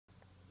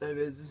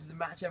This is the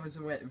match everyone's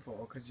been waiting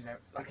for, because, you know,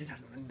 like it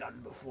hasn't been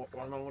done before.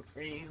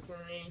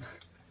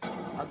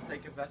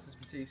 Undertaker versus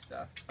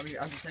Batista. I mean,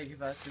 Undertaker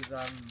versus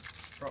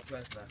Brock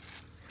Lesnar.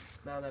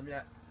 Now then,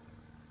 yeah.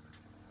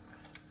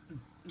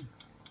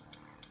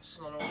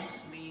 Just not all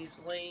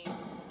sneezely.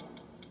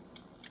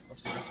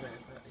 Obviously,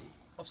 WrestleMania 30.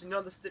 Obviously,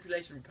 not the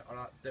stipulation we put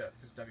on do it,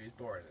 because W is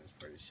boring and it's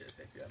pretty shit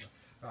if you ever.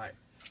 Right.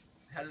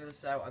 Hell in a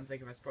Cell,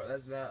 Undertaker versus Brock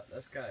Lesnar.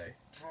 Let's go.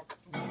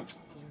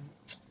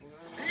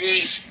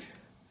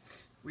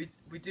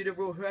 We do the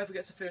rule, whoever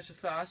gets the finisher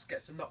first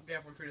gets to knock the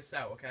other one through the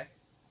cell, okay?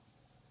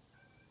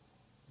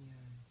 Yeah.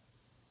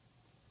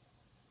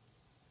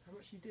 How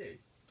much you do?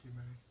 2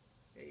 million.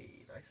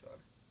 Hey, nice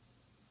one.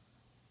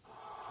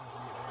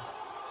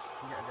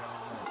 You gotta go in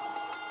there.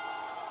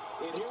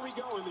 And here we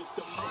go in this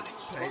demonic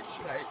plate,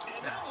 dash. Plate,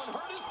 dash.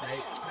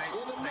 Plate,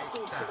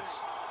 dash.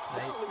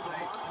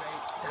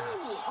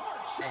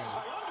 Hey.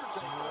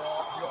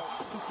 What? You're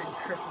fucking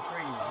triple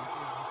green.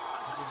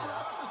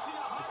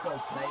 It's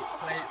called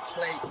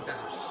plate,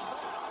 dash.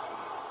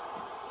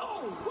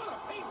 Oh, what a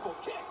painful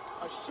kick!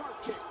 A sharp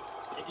kick.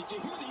 And did you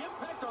hear the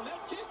impact on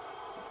that kick?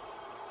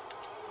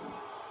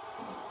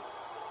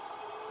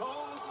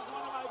 Oh, this is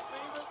one of my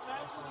favorite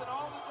matches in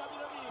all the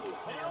WWE.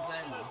 Hell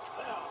in a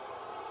Cell.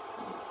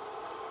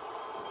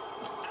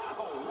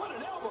 Ow, what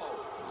an elbow!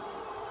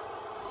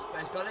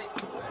 Thanks, buddy. A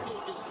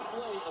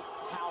display of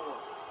power.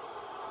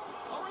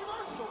 A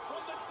reversal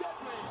from the dead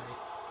man.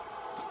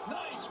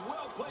 Nice,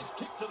 well-placed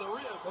kick to the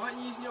ribs. Why aren't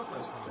you using your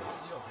post combos?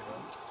 You got good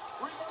ones.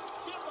 Reverse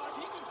chin lock,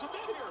 he can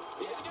submit here.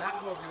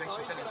 That probably makes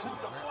you finish it,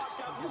 doesn't it?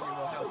 Gives you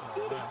more health on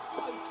it. Nice.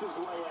 Fights his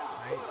way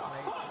out.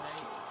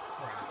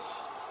 Crash.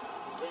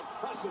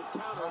 Impressive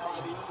counter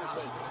by the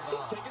Undertaker.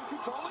 He's taking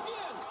control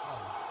again.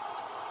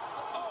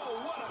 Oh,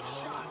 what a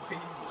shot.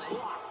 Beasley.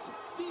 Blocked.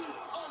 The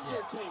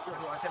Undertaker.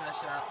 How do I finish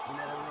that? You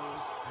know the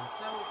rules. And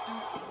so do.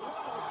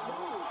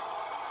 Move.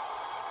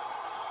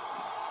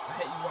 I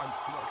hit you once,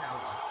 not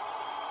counter.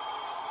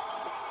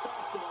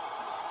 Fast enough.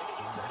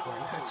 Exactly.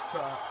 That's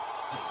far.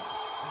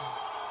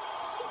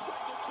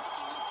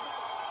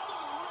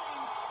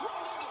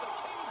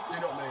 Do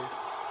not move.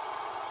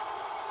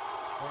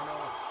 Oh no.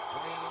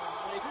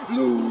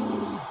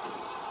 Lose.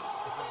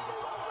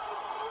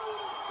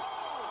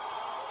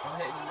 I'm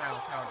hitting you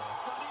now, counter.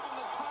 Not even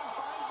the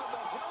confines of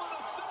the Hell in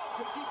a Cell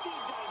could keep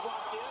these guys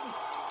locked in.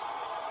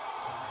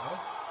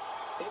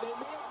 And they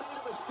may have made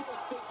a mistake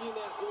thinking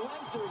that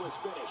Lesnar was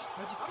finished.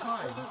 I'm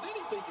not sure there's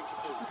anything you can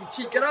do. You can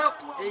cheek it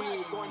up.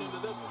 Going into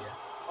this one.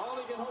 All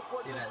he can hope for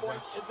at this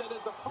point is that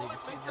his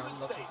opponent makes a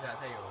mistake.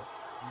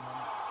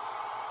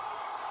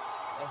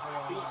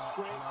 Beat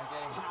strength,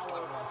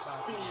 power,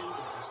 speed,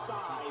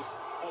 size,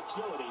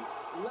 agility.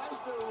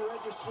 Lesnar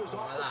registers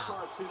off the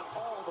charts in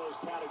all those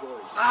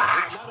categories.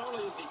 Not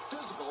only is he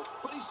physical,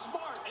 but he's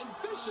smart and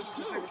vicious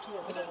too.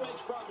 And that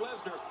makes Brock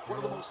Lesnar one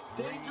of the most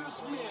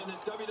dangerous men in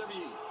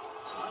WWE.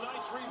 A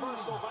nice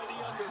reversal by the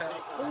Undertaker.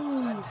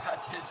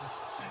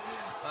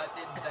 That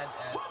didn't dent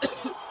it.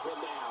 And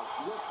now,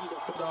 looking to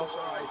put That's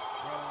right.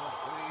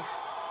 Please.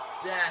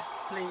 Yes,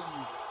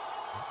 please.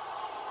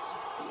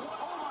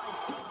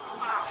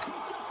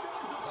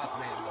 That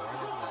made it more,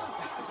 isn't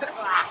it?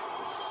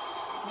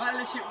 That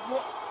literally,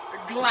 what?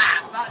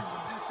 Glad! That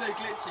is so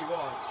glitchy,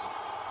 watch.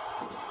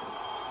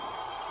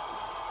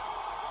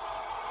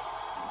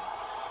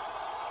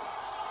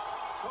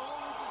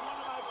 Cole, this is one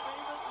of my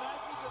favorite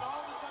matches in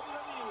all the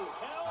WWE.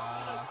 Hell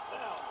in a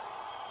Cell.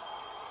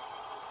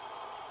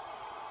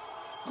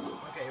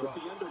 Okay, With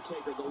the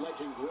Undertaker, the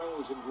legend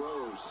grows and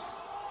grows.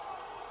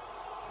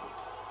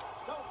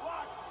 No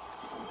block.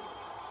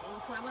 What was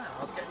the point of that?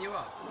 I was getting you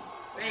up.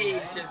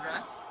 Hey, cheers,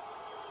 ref.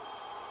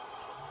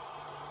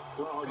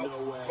 Oh, no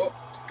way.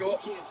 Go.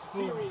 He can't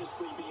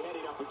seriously be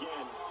heading up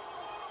again.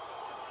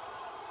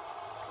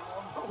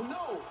 Oh,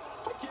 no.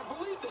 I can't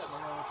believe this.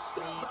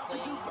 They're about to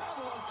do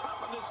battle on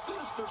top of this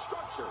sinister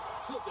structure.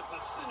 Look at the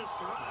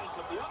sinister eyes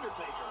of the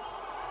Undertaker.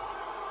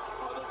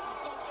 Oh, this is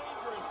so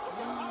dangerous. Look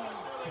at how eyes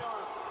there they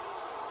are.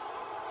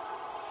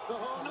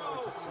 Oh, no.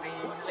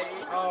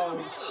 Oh,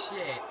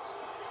 shit.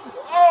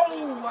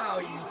 Oh,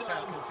 wow, you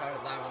fucking felt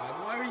it that one.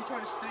 Why were you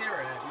trying to steer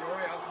it? You're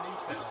right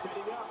underneath it. He's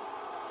setting up.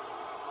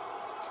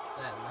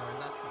 Yeah, no,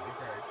 that's put me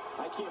through.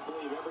 I can't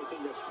believe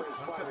everything that's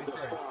transpired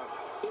this far.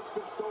 It's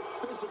been so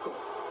physical.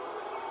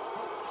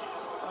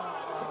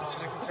 I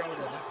should have controlled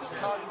it. That's it.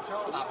 Can't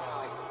control that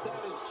one.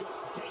 That is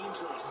just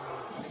dangerous.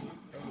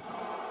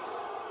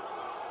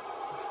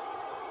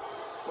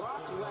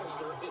 Brock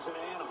Lesnar is an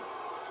animal.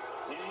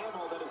 An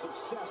animal that is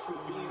obsessed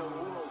with being a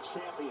world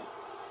champion.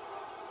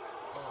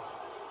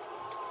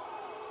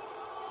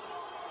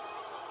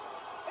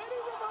 Any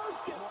reverse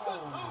get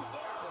good move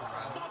there.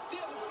 Not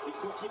this. He's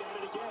looking at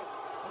it again.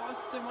 Oh, it's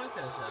still my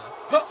finisher.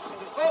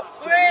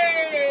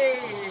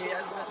 Whee!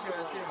 That's the best thing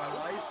I've seen in my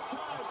life.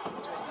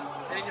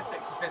 They need to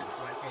fix the finish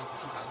like Cage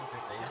for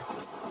 2015.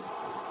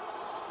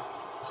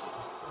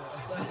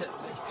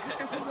 They take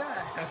it from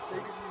there. I'm so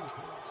confused.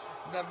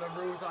 Then the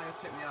rules I have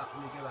picked me up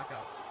and we go back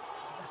up.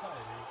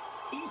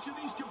 Each of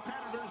these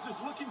competitors is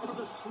looking for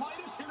the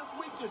slightest hint of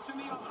weakness in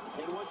the other.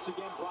 And once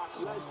again, Brock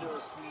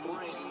Lesnar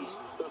brings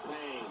the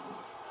pain.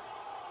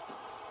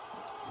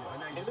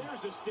 And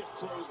there's a stiff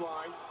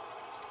clothesline.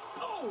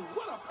 Oh,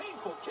 what a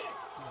painful kick.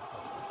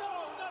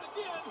 No, not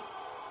again.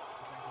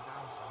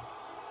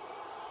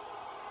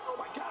 Oh,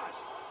 my gosh.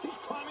 He's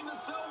climbing the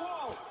cell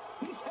wall.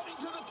 He's heading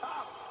to the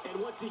top. And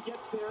once he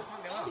gets there,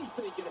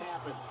 anything can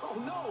happen. Oh,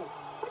 no.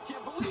 I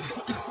can't believe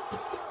this. They're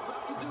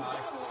about to do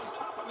battle on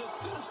top of this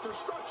sinister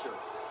structure.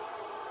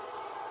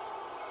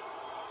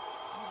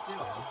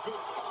 Oh,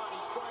 good God.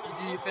 He's trying to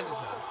Did you finish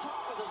on her?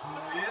 top of the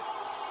cell. Yep.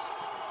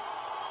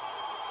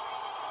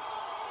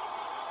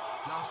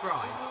 Last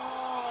ride.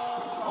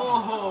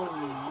 Oh!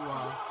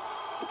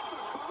 That's a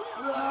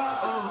career.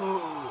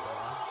 Oh!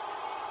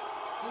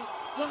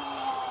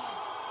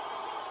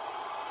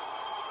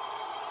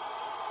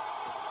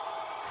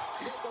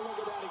 Take a look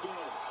at that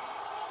again.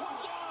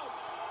 Watch out!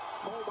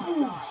 Oh my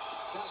gosh,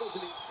 that was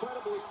an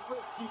incredibly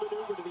risky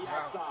maneuver to the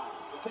outside.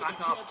 Take a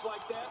chance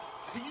like that.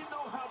 Do you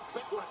know how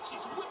big? Look,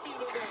 she's whipping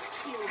into that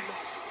steel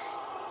mesh.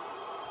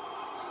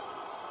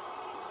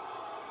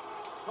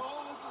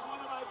 Oh, this is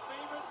one of my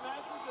favorite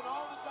matches in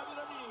all the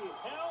WWE.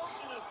 Hell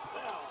in a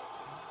Cell.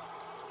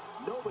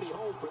 Nobody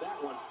home for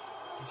that one.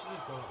 You should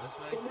have gone up this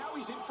way. And now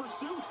he's in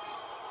pursuit.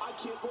 I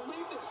can't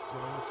believe this.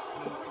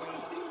 What are we going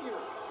to see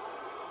here?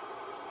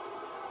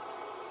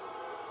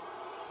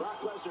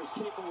 Brock Lesnar is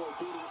capable of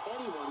beating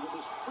anyone with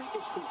his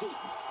freakish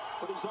physique,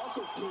 but he's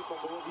also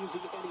capable of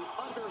using any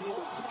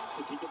underhanded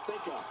tactic he can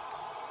think of.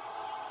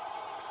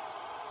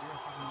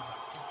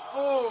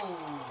 Oh!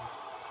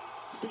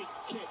 Big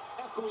kick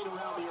echoing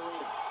around the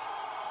arena.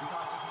 You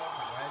can't take him off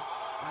that way.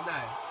 I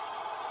know.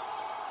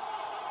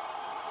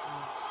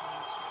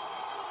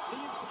 The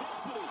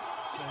intensity.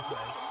 So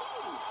close.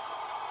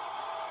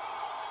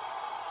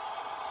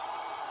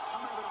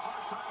 I'm having a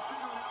hard time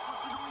figuring out what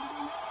you're going to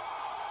do next.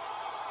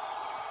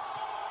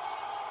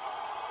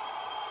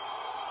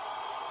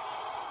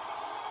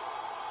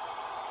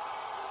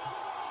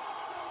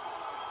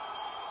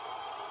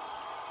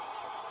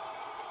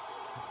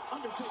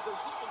 Undertaker's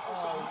looking for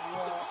some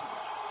what?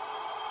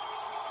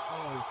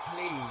 Oh,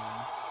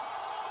 please.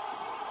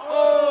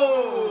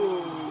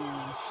 Oh!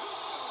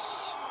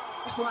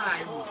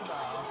 Clank.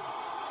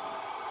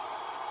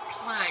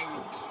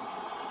 Clank.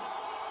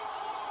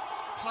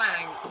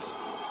 Clank.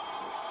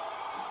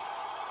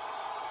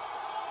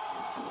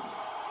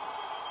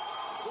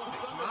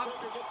 Once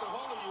Undertaker gets a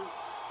hold of you,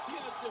 he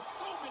has just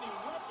so many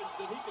weapons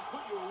that he can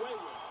put you away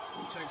with.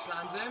 Choke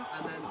slams him,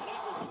 and then... And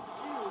that was a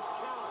huge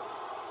counter.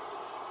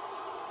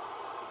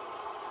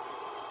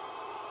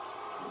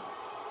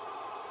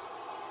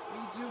 What are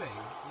you doing?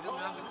 You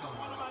don't have the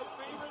One of counter. my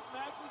favorite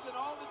matches in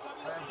all the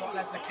WWE. And Brock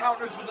Lesnar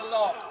counters with a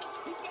lock.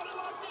 He's got it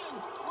locked in.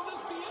 Will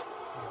this be it?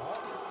 What?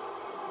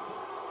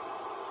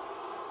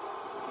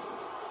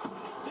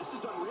 This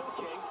is unreal,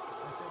 King.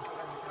 I said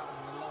Brock Lesnar counters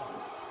with a lock.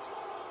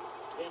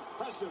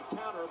 Impressive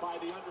counter by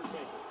The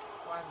Undertaker.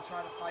 Why is he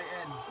trying to fight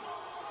in?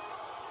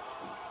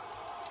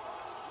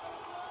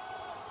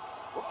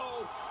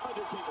 Uh-oh,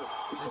 Undertaker.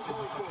 This is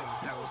a fucking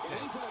Hell's And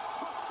Gate. he's in a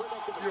tough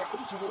predicament. You're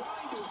He's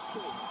trying to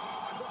escape.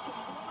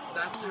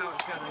 That's how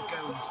it's gonna go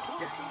down.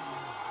 What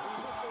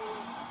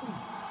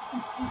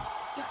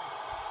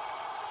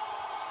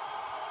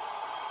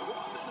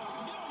One in a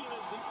million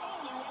is the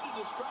only way to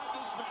describe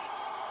this match.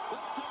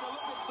 Let's take a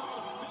look at some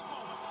of the big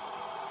moments.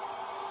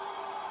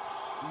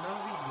 None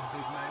of these are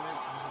big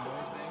moments. This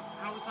annoys me.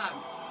 How was that?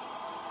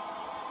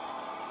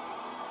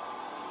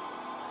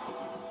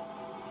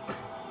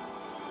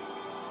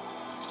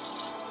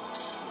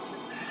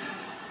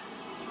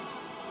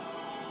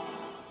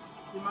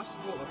 You must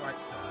have bought the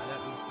rights to her. I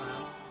don't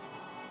understand.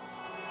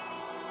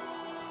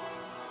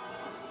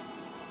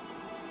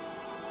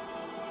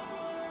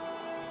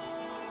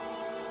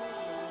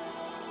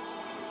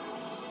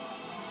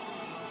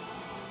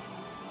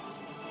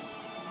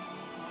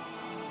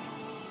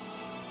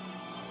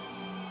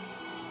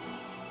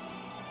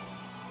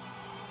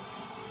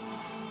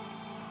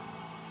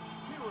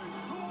 Here is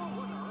your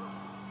winner,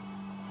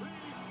 The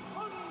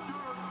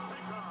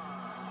Undertaker.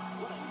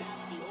 What a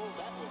nasty hold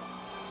that was.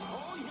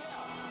 Oh,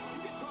 yeah. You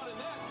get caught in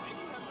that, and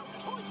you have no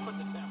choice but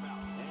to tap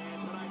out. And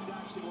tonight's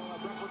action will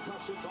have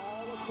repercussions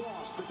all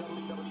across the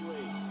WWE.